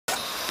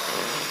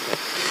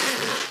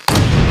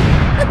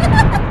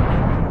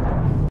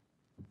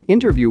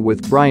Interview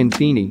with Brian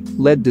Feeney,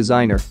 lead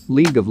designer,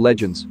 League of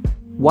Legends.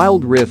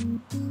 Wild Rift.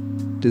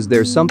 Is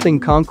there something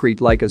concrete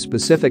like a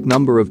specific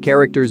number of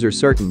characters or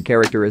certain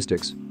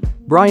characteristics?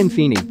 Brian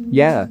Feeney,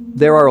 yeah,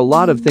 there are a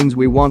lot of things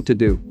we want to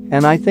do,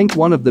 and I think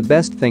one of the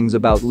best things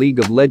about League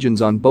of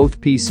Legends on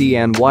both PC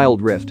and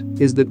Wild Rift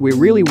is that we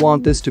really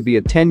want this to be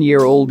a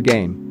 10-year-old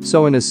game,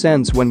 so in a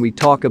sense when we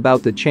talk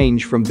about the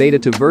change from beta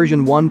to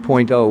version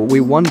 1.0 we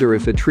wonder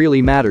if it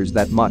really matters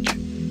that much.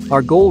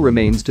 Our goal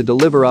remains to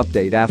deliver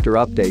update after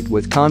update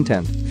with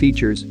content,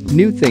 features,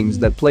 new things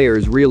that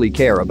players really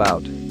care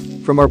about.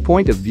 From our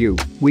point of view,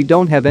 we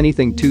don't have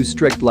anything too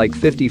strict like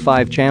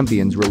 55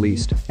 champions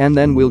released, and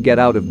then we'll get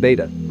out of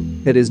beta.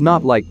 It is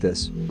not like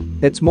this.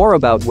 It's more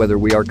about whether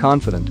we are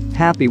confident,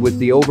 happy with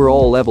the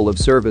overall level of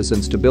service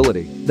and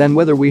stability, than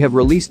whether we have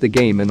released the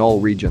game in all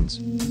regions.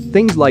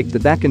 Things like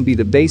that can be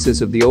the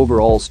basis of the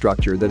overall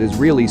structure that is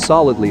really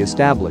solidly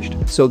established,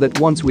 so that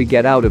once we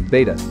get out of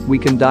beta, we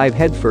can dive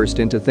headfirst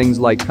into things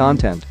like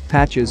content,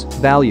 patches,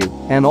 value,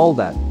 and all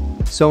that.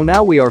 So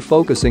now we are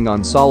focusing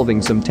on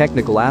solving some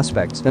technical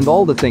aspects and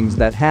all the things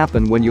that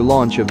happen when you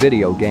launch a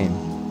video game.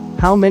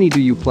 How many do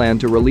you plan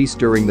to release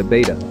during the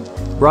beta?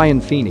 Brian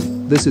Feeney,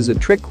 this is a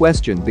trick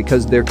question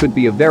because there could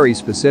be a very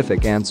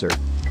specific answer.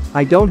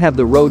 I don't have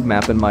the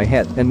roadmap in my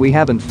head and we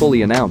haven't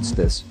fully announced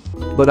this.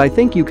 But I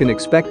think you can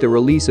expect a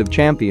release of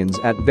champions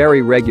at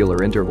very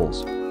regular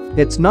intervals.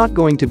 It's not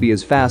going to be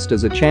as fast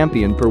as a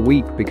champion per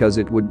week because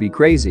it would be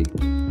crazy.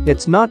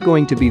 It's not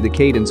going to be the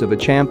cadence of a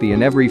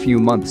champion every few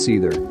months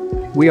either.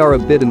 We are a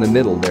bit in the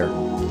middle there.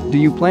 Do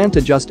you plan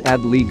to just add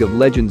League of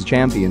Legends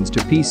champions to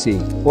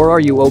PC, or are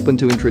you open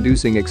to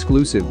introducing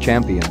exclusive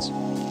champions?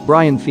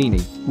 Brian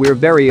Feeney, we're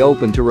very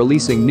open to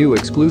releasing new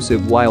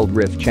exclusive Wild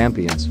Rift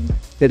champions.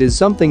 It is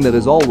something that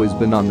has always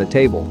been on the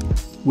table.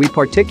 We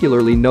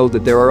particularly know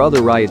that there are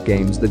other Riot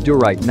games that do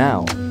right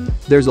now.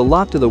 There's a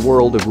lot to the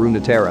world of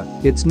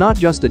Runeterra, it's not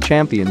just the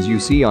champions you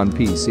see on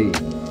PC.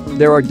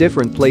 There are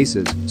different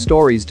places,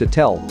 stories to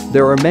tell,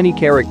 there are many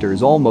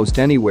characters almost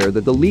anywhere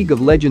that the League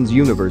of Legends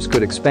universe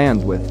could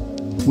expand with.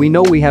 We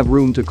know we have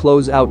room to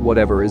close out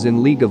whatever is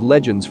in League of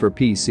Legends for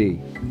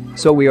PC.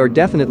 So we are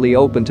definitely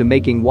open to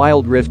making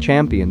Wild Rift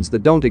champions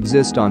that don't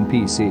exist on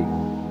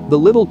PC. The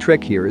little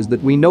trick here is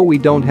that we know we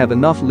don't have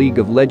enough League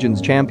of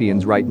Legends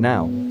champions right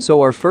now,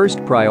 so our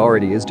first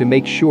priority is to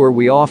make sure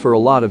we offer a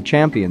lot of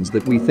champions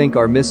that we think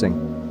are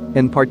missing.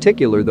 In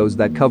particular those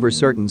that cover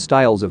certain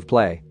styles of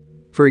play.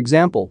 For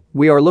example,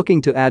 we are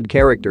looking to add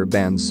character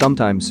bans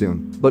sometime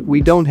soon, but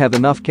we don't have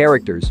enough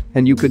characters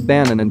and you could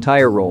ban an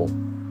entire role.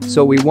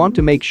 So we want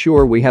to make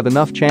sure we have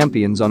enough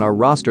champions on our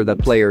roster that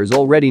players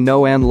already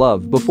know and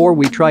love before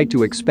we try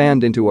to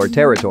expand into our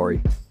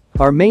territory.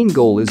 Our main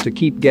goal is to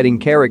keep getting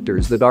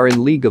characters that are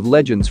in League of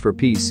Legends for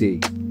PC.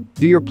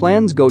 Do your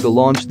plans go to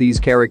launch these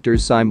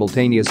characters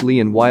simultaneously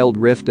in Wild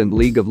Rift and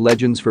League of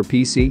Legends for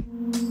PC?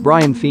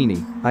 Brian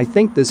Feeney, I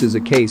think this is a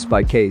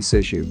case-by-case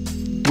issue.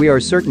 We are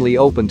certainly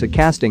open to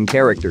casting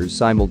characters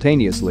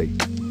simultaneously.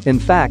 In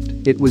fact,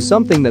 it was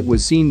something that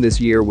was seen this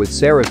year with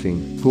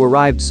Seraphine, who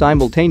arrived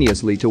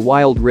simultaneously to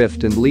Wild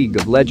Rift and League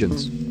of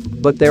Legends.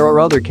 But there are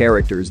other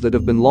characters that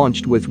have been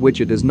launched with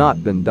which it has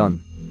not been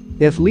done.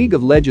 If League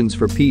of Legends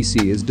for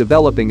PC is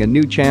developing a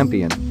new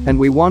champion and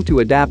we want to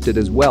adapt it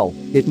as well,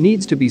 it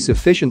needs to be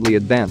sufficiently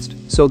advanced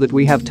so that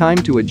we have time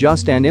to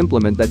adjust and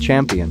implement that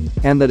champion,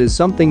 and that is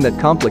something that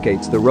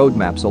complicates the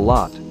roadmaps a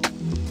lot.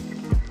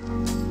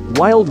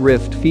 Wild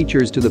Rift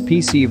features to the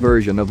PC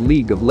version of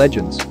League of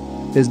Legends.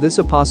 Is this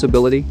a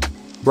possibility?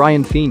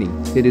 Brian Feeney,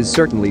 it is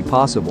certainly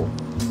possible.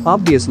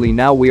 Obviously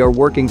now we are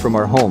working from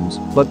our homes,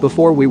 but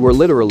before we were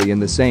literally in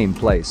the same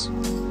place.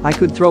 I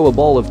could throw a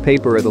ball of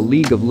paper at a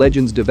League of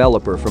Legends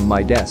developer from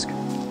my desk.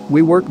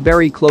 We work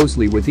very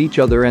closely with each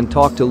other and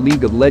talk to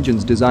League of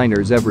Legends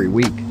designers every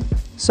week.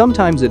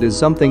 Sometimes it is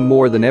something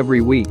more than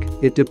every week,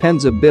 it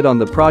depends a bit on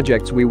the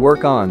projects we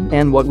work on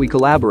and what we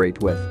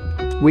collaborate with.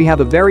 We have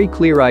a very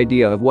clear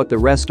idea of what the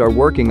rest are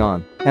working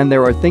on, and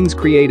there are things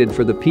created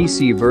for the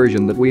PC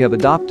version that we have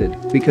adopted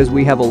because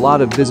we have a lot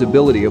of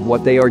visibility of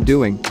what they are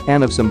doing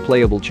and of some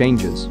playable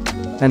changes.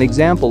 An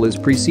example is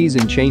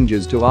pre-season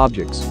changes to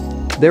objects.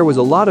 There was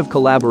a lot of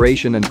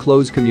collaboration and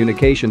close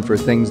communication for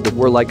things that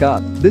were like,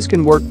 this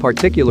can work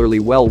particularly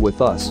well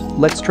with us,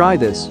 let's try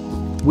this.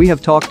 We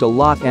have talked a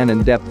lot and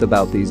in depth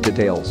about these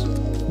details.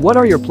 What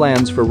are your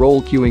plans for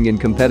role queuing in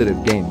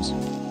competitive games?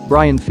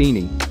 Brian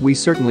Feeney, we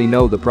certainly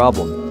know the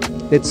problem.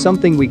 It's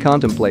something we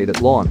contemplate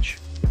at launch.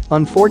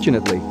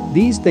 Unfortunately,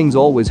 these things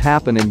always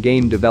happen in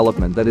game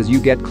development, that as you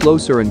get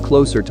closer and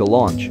closer to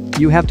launch,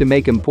 you have to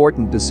make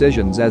important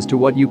decisions as to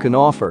what you can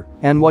offer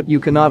and what you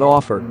cannot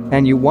offer,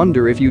 and you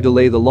wonder if you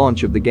delay the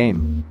launch of the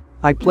game.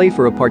 I play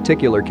for a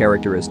particular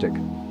characteristic.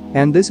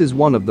 And this is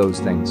one of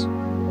those things.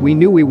 We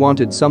knew we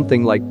wanted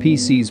something like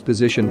PC's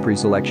position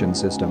preselection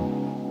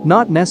system.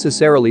 Not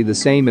necessarily the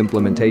same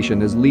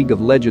implementation as League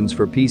of Legends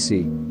for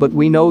PC, but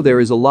we know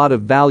there is a lot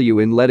of value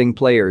in letting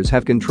players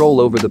have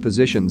control over the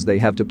positions they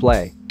have to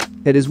play.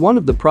 It is one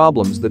of the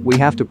problems that we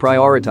have to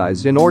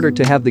prioritize in order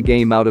to have the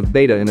game out of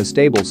beta in a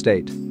stable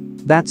state.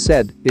 That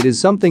said, it is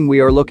something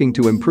we are looking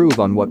to improve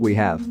on what we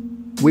have.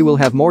 We will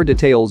have more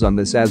details on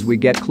this as we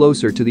get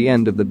closer to the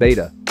end of the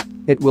beta.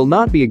 It will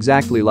not be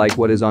exactly like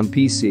what is on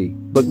PC,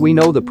 but we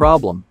know the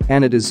problem,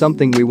 and it is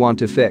something we want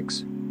to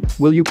fix.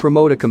 Will you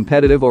promote a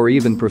competitive or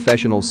even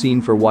professional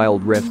scene for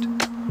Wild Rift?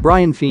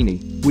 Brian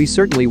Feeney, we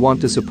certainly want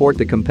to support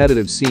the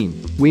competitive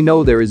scene. We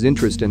know there is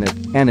interest in it,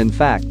 and in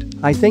fact,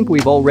 I think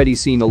we've already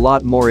seen a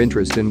lot more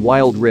interest in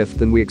Wild Rift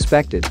than we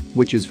expected,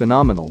 which is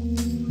phenomenal.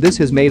 This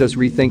has made us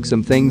rethink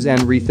some things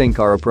and rethink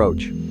our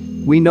approach.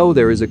 We know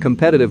there is a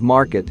competitive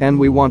market and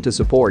we want to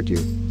support you.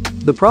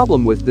 The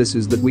problem with this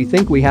is that we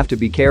think we have to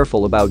be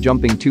careful about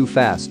jumping too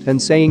fast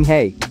and saying,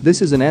 hey,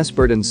 this is an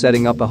expert and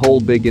setting up a whole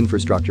big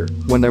infrastructure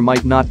when there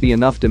might not be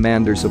enough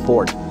demand or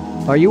support.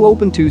 Are you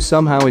open to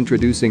somehow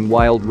introducing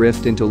Wild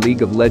Rift into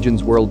League of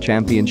Legends World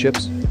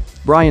Championships?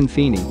 Brian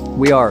Feeney,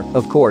 we are,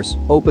 of course,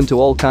 open to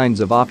all kinds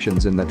of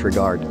options in that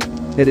regard.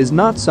 It is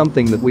not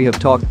something that we have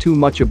talked too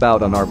much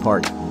about on our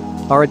part.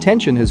 Our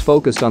attention has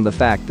focused on the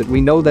fact that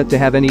we know that to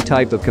have any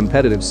type of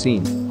competitive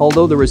scene,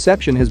 although the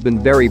reception has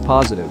been very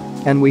positive,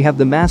 and we have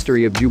the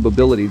mastery of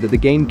jugability that the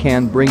game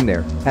can bring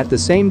there, at the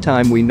same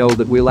time we know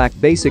that we lack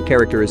basic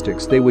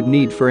characteristics they would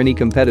need for any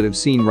competitive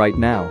scene right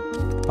now.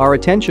 Our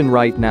attention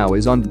right now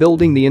is on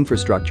building the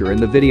infrastructure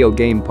in the video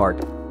game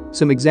part.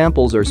 Some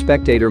examples are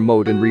spectator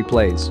mode and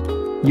replays.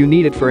 You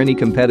need it for any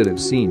competitive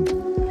scene.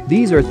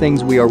 These are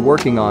things we are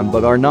working on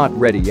but are not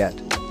ready yet.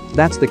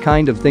 That's the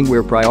kind of thing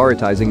we're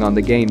prioritizing on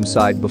the game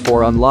side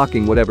before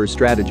unlocking whatever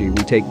strategy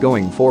we take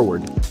going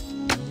forward.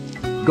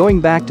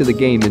 Going back to the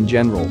game in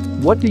general,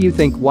 what do you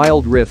think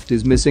Wild Rift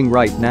is missing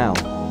right now?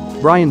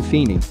 Brian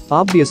Feeney,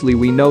 obviously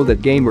we know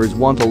that gamers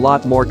want a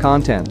lot more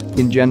content,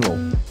 in general.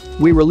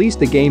 We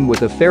released the game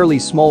with a fairly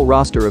small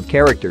roster of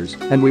characters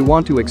and we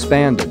want to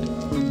expand it.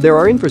 There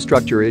are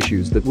infrastructure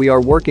issues that we are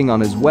working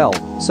on as well,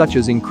 such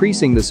as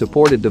increasing the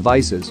supported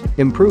devices,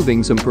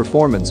 improving some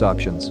performance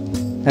options.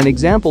 An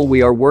example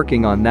we are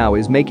working on now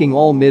is making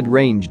all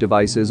mid-range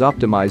devices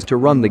optimized to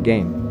run the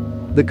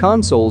game. The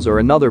consoles are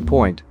another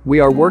point,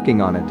 we are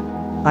working on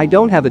it. I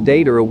don't have a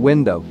date or a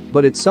window,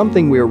 but it's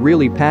something we're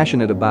really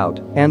passionate about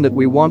and that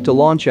we want to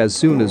launch as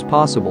soon as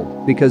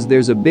possible because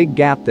there's a big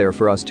gap there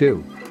for us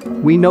too.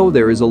 We know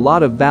there is a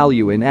lot of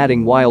value in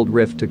adding Wild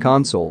Rift to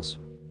consoles.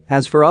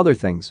 As for other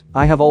things,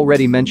 I have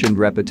already mentioned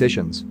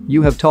repetitions.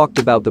 You have talked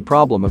about the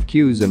problem of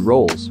queues and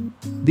roles.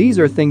 These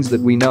are things that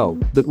we know,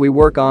 that we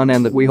work on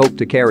and that we hope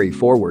to carry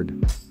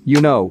forward. You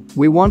know,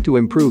 we want to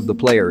improve the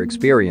player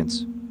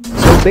experience.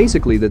 So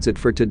basically that's it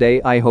for today.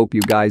 I hope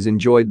you guys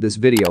enjoyed this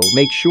video.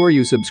 Make sure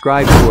you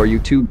subscribe to our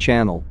YouTube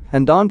channel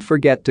and don't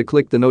forget to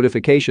click the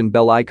notification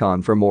bell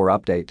icon for more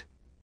update.